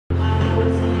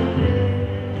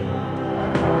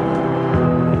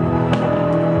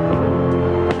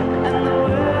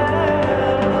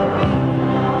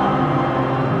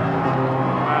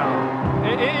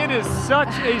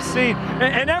a scene.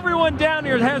 And everyone down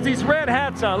here has these red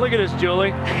hats on. Look at this,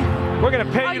 Julie. We're going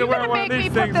to pay you to wear one of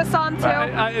these things. Are you going to make me put this on,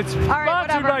 too? It's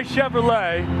sponsored by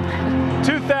Chevrolet.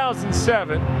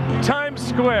 2007, Times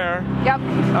Square. Yep.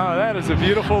 Oh, that is a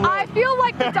beautiful look. I feel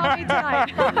like the dummy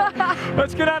tonight.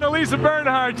 Let's get on to Lisa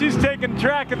Bernhardt. She's taking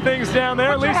track of things down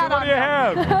there. Lisa, what do you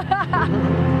have?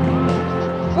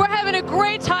 We're having a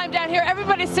great time down here.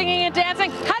 Everybody's singing and dancing.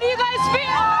 How do you guys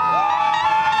feel?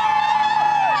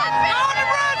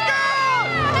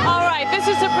 All right, this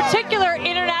is a particular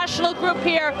international group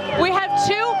here. We have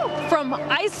two from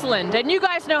Iceland, and you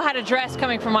guys know how to dress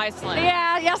coming from Iceland.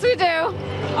 Yeah, yes we do.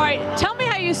 All right, tell me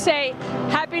how you say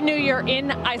Happy New Year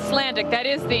in Icelandic. That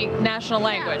is the national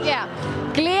language. Yeah.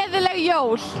 Gleðileg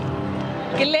jól.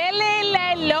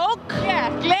 Gleðileg jól. Yeah,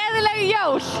 gleðileg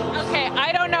jól. Okay,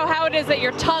 I don't know how it is that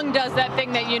your tongue does that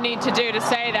thing that you need to do to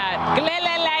say that.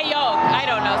 Gleðileg jól. I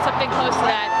don't know, something close to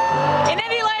that. In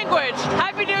any language,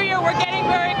 Happy New Year. We're getting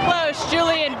very close.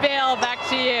 Julie and Bill, back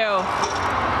to you.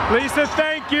 Lisa,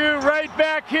 thank you. Right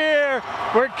back here.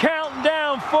 We're counting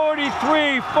down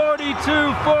 43,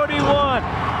 42, 41.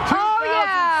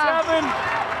 2007.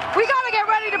 We got to get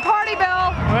ready to party,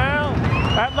 Bill. Well,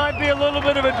 that might be a little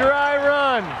bit of a dry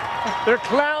run. They're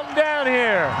counting down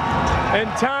here in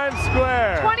Times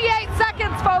Square. 28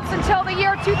 seconds, folks, until the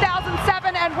year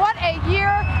 2007, and what a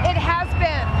year it has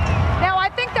been. Now,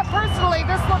 I think that personally,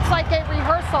 this looks like a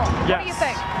rehearsal. Yes. What do you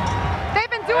think? They've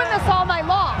been doing this all night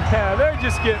long. Yeah, they're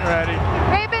just getting ready.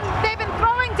 They've been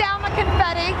throwing down the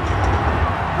confetti.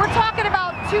 We're talking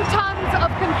about 2 tons of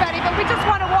confetti, but we just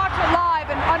want to watch it live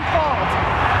and unfold.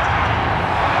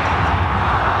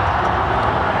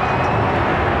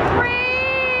 3,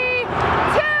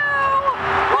 2,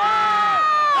 1!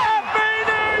 Happy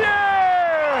New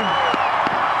Year!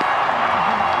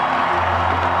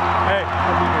 Hey,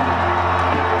 Happy New Year.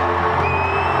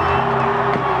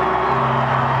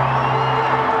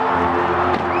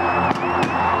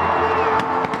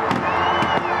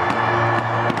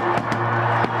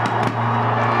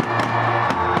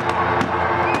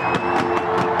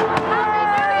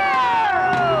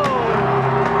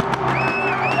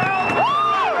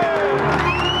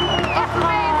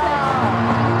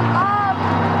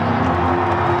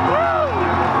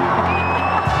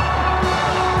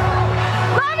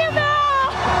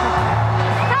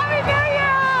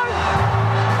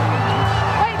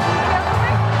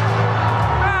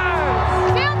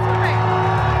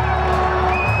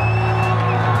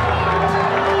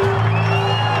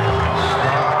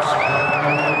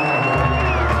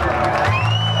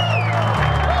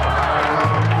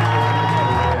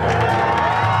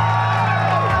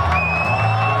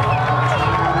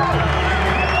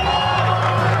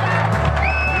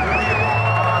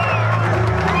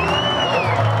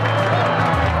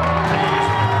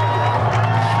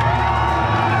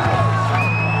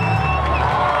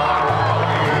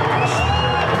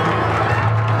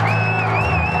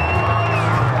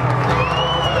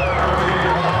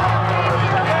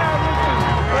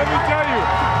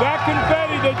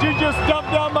 You just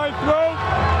dumped down my throat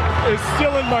is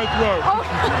still in my throat. Oh.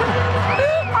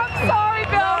 I'm sorry,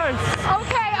 Bill. Nice.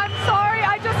 Okay, I'm sorry.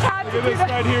 I just had to Look do at this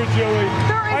that. right here, Julie.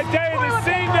 I There is tell you, the toilet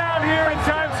scene paper. down here in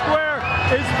Times Square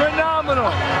is phenomenal.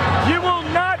 You will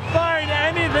not find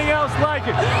anything else like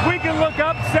it. We can look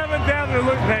up 7th Avenue.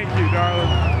 Look, thank you, darling.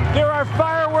 There are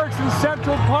fireworks in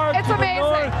Central Park It's to the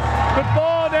amazing. north. The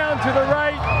ball down to the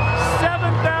right.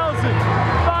 7,500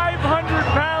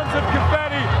 pounds of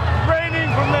confetti raining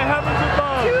from the heavens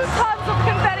above. 2 tons of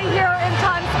confetti here in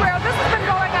Times Square.